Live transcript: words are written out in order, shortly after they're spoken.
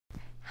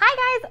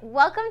Hi guys,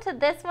 welcome to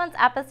this month's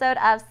episode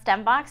of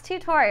STEMbox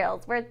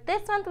Tutorials, where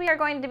this month we are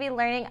going to be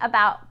learning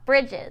about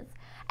bridges.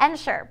 And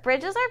sure,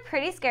 bridges are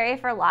pretty scary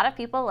for a lot of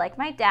people like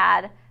my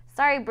dad.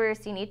 Sorry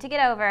Bruce, you need to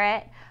get over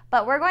it.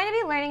 But we're going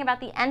to be learning about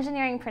the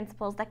engineering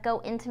principles that go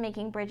into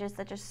making bridges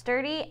such a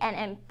sturdy and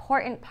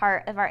important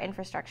part of our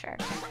infrastructure.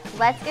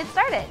 Let's get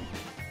started.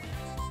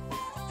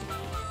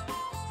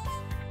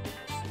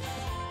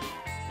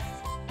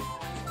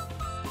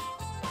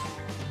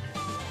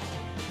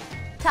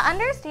 To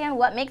understand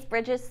what makes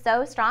bridges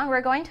so strong,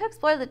 we're going to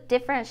explore the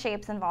different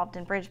shapes involved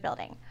in bridge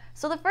building.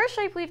 So the first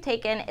shape we've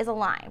taken is a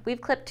line. We've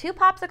clipped two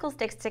popsicle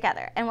sticks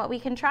together, and what we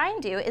can try and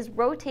do is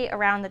rotate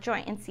around the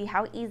joint and see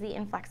how easy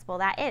and flexible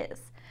that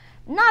is.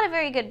 Not a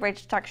very good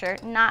bridge structure,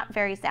 not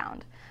very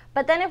sound.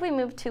 But then if we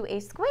move to a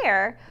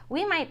square,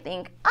 we might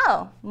think,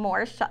 oh,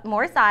 more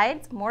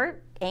sides, more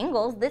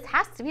angles, this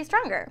has to be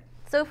stronger.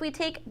 So if we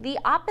take the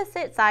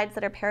opposite sides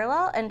that are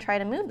parallel and try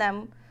to move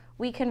them,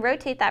 we can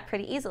rotate that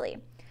pretty easily.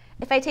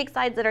 If I take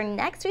sides that are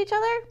next to each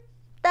other,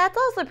 that's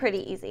also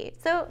pretty easy.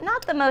 So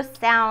not the most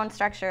sound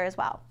structure as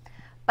well.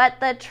 But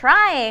the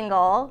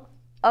triangle,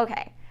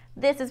 okay,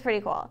 this is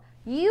pretty cool.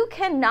 You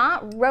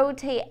cannot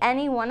rotate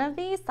any one of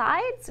these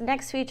sides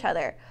next to each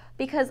other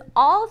because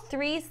all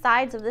three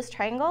sides of this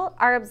triangle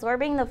are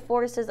absorbing the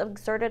forces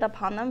exerted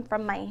upon them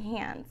from my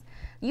hands.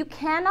 You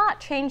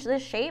cannot change the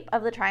shape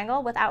of the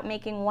triangle without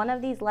making one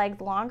of these legs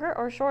longer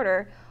or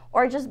shorter,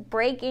 or just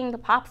breaking the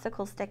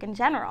popsicle stick in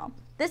general.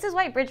 This is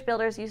why bridge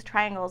builders use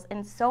triangles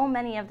in so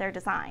many of their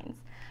designs.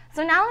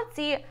 So now let's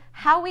see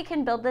how we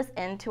can build this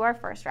into our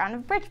first round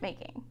of bridge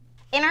making.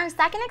 In our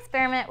second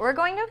experiment, we're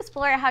going to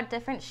explore how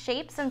different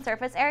shapes and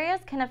surface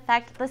areas can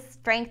affect the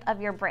strength of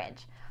your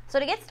bridge. So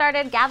to get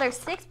started, gather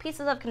 6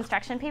 pieces of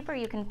construction paper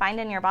you can find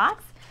in your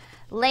box,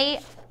 lay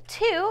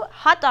 2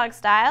 hot dog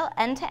style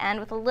end to end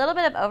with a little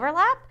bit of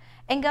overlap,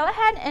 and go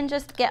ahead and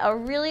just get a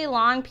really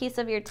long piece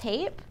of your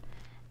tape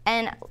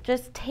and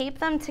just tape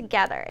them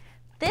together.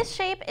 This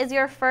shape is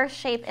your first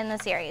shape in the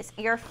series,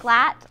 your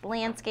flat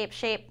landscape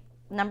shape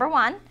number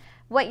 1.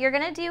 What you're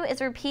gonna do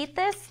is repeat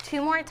this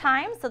 2 more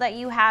times so that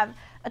you have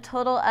a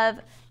total of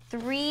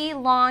 3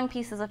 long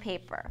pieces of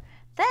paper.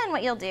 Then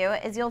what you'll do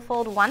is you'll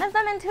fold one of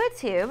them into a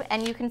tube,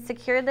 and you can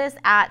secure this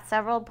at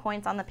several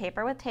points on the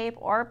paper with tape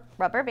or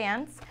rubber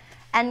bands.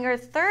 And your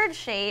third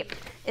shape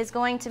is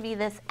going to be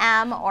this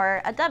M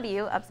or a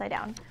W upside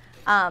down.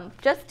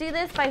 Just do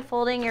this by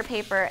folding your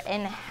paper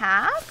in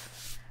half,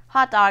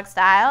 hot dog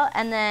style,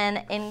 and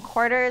then in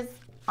quarters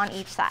on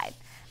each side.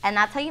 And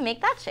that's how you make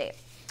that shape.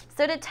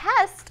 So to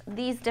test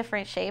these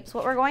different shapes,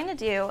 what we're going to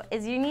do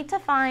is you need to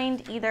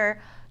find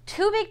either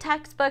 2 big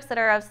textbooks that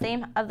are of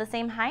the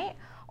same height,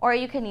 or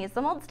you can use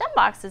some old STEM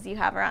boxes you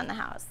have around the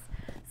house.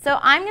 So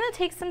I'm going to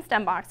take some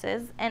STEM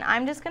boxes, and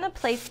I'm just going to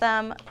place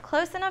them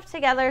close enough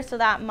together so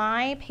that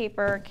my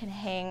paper can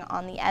hang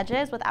on the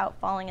edges without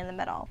falling in the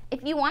middle.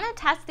 If you want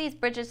to test these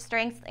bridges'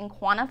 strengths and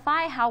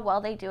quantify how well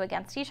they do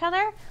against each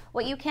other,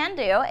 what you can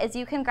do is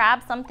you can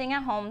grab something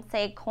at home,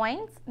 say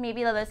coins,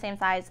 maybe they're the same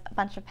size, a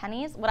bunch of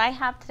pennies. What I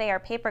have today are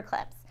paper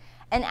clips,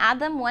 and add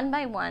them one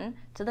by one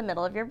to the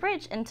middle of your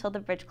bridge until the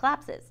bridge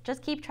collapses.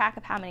 Just keep track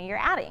of how many you're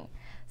adding.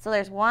 So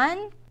there's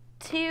 1,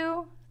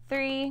 2,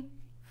 3,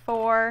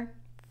 4,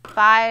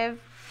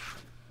 5,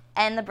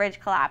 and the bridge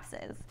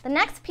collapses. The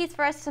next piece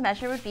for us to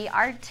measure would be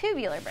our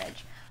tubular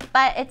bridge.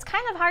 But it's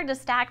kind of hard to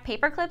stack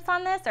paper clips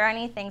on this or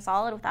anything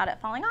solid without it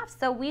falling off,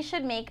 so we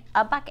should make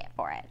a bucket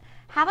for it.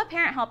 Have a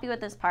parent help you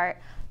with this part,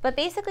 but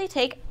basically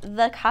take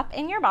the cup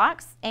in your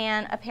box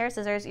and a pair of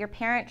scissors. Your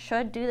parent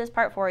should do this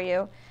part for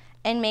you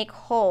and make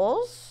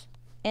holes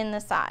in the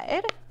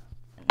side.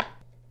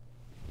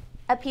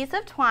 A piece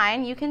of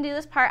twine, you can do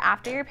this part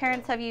after your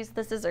parents have used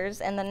the scissors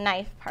and the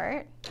knife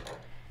part.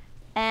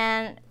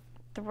 And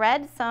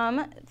thread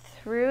some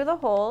through the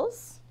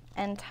holes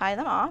and tie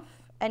them off.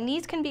 And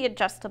these can be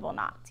adjustable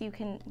knots. You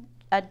can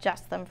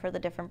adjust them for the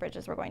different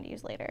bridges we're going to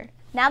use later.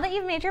 Now that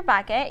you've made your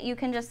bucket, you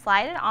can just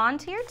slide it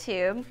onto your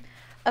tube.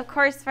 Of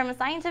course, from a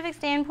scientific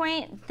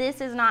standpoint,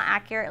 this is not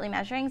accurately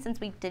measuring since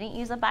we didn't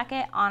use a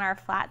bucket on our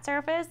flat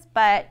surface,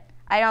 but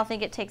I don't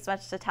think it takes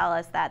much to tell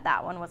us that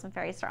that one wasn't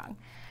very strong.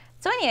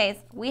 So anyways,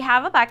 we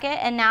have a bucket,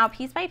 and now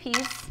piece by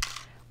piece,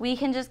 we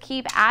can just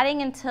keep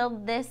adding until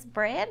this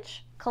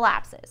bridge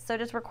collapses. So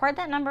just record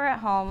that number at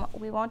home.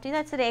 We won't do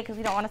that today because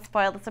we don't want to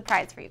spoil the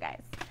surprise for you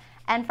guys.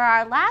 And for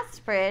our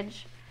last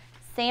bridge,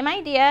 same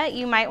idea.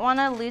 You might want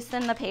to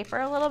loosen the paper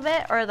a little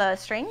bit or the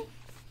string.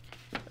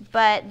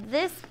 But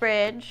this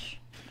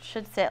bridge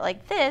should sit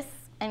like this,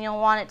 and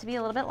you'll want it to be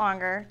a little bit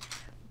longer.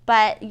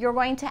 But you're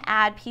going to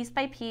add piece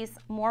by piece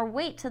more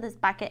weight to this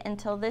bucket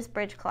until this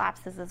bridge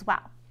collapses as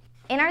well.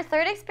 In our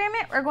third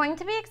experiment, we're going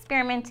to be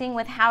experimenting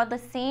with how the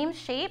same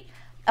shape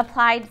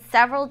applied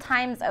several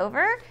times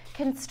over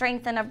can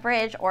strengthen a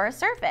bridge or a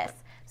surface.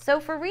 So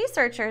for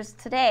researchers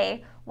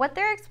today, what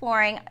they're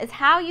exploring is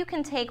how you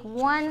can take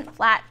one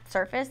flat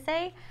surface,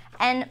 say,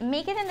 and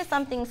make it into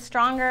something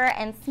stronger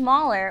and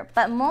smaller,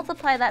 but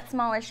multiply that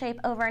smaller shape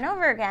over and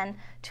over again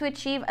to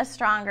achieve a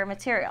stronger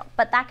material.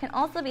 But that can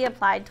also be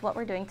applied to what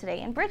we're doing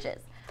today in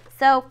bridges.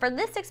 So for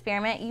this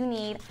experiment, you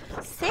need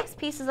 6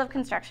 pieces of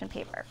construction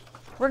paper.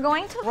 We're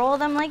going to roll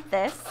them like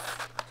this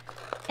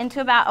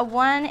into about a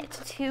 1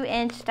 to 2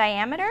 inch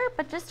diameter,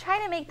 but just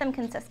try to make them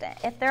consistent.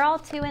 If they're all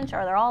 2 inch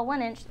or they're all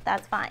 1 inch,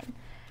 that's fine.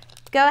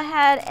 Go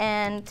ahead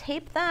and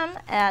tape them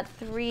at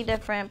 3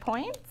 different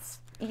points.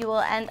 You will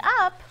end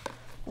up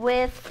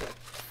with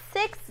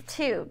 6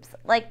 tubes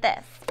like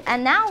this.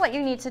 And now what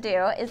you need to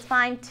do is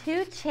find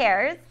 2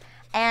 chairs,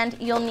 and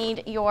you'll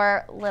need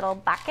your little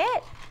bucket,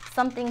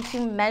 something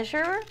to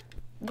measure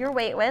your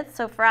weight with.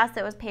 So for us,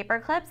 it was paper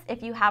clips.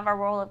 If you have a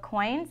roll of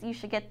coins, you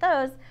should get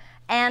those,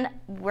 and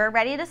we're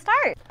ready to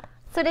start.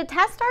 So to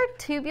test our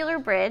tubular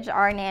bridge,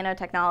 our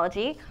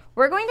nanotechnology,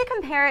 we're going to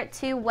compare it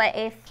to what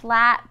a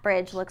flat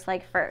bridge looks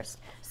like first.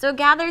 So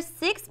gather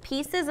 6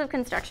 pieces of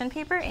construction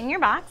paper in your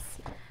box,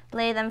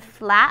 lay them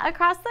flat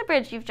across the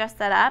bridge you've just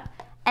set up,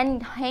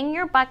 and hang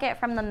your bucket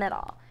from the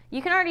middle.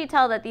 You can already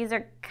tell that these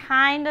are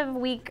kind of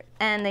weak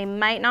and they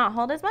might not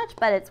hold as much,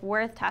 but it's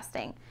worth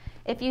testing.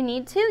 If you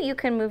need to, you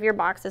can move your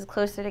boxes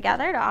closer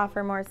together to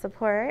offer more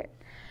support.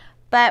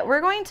 But we're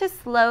going to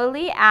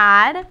slowly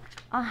add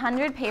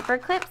 100 paper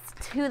clips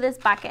to this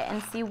bucket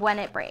and see when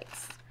it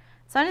breaks.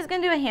 So I'm just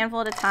going to do a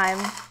handful at a time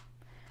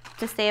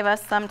to save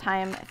us some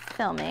time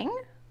filming.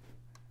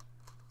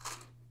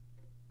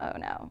 Oh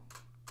no.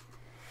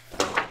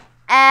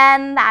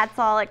 And that's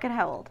all it could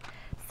hold.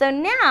 So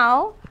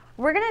now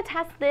we're going to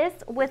test this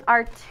with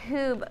our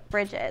tube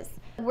bridges.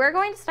 We're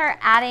going to start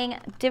adding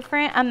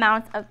different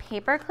amounts of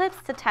paper clips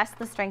to test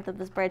the strength of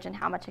this bridge and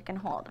how much it can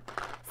hold.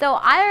 So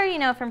I already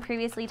know from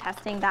previously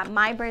testing that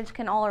my bridge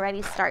can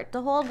already start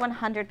to hold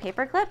 100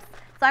 paper clips.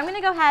 So I'm going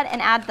to go ahead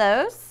and add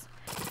those.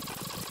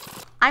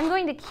 I'm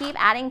going to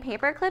keep adding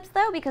paper clips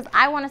though, because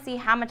I want to see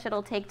how much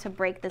it'll take to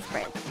break this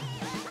bridge.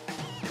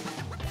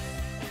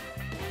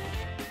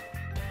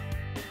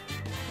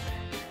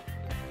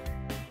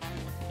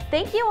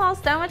 Thank you all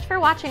so much for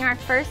watching our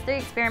first 3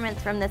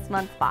 experiments from this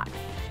month's box.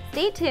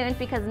 Stay tuned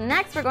because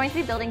next we're going to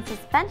be building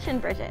suspension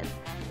bridges.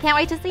 Can't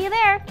wait to see you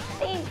there.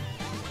 Thanks.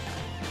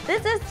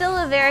 This is still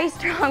a very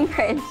strong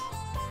bridge.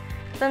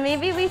 So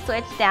maybe we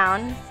switch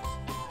down,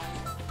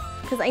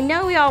 because I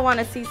know we all want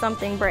to see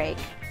something break,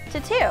 to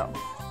 2.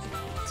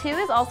 2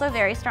 is also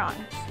very strong.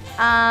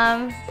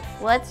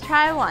 Let's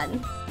try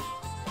 1.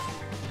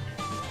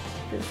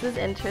 This is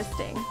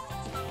interesting.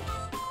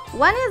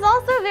 1 is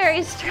also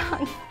very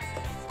strong.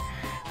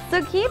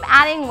 So keep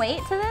adding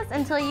weight to this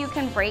until you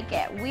can break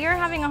it. We are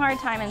having a hard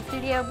time in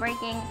studio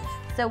breaking,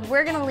 so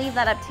we're gonna leave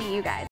that up to you guys.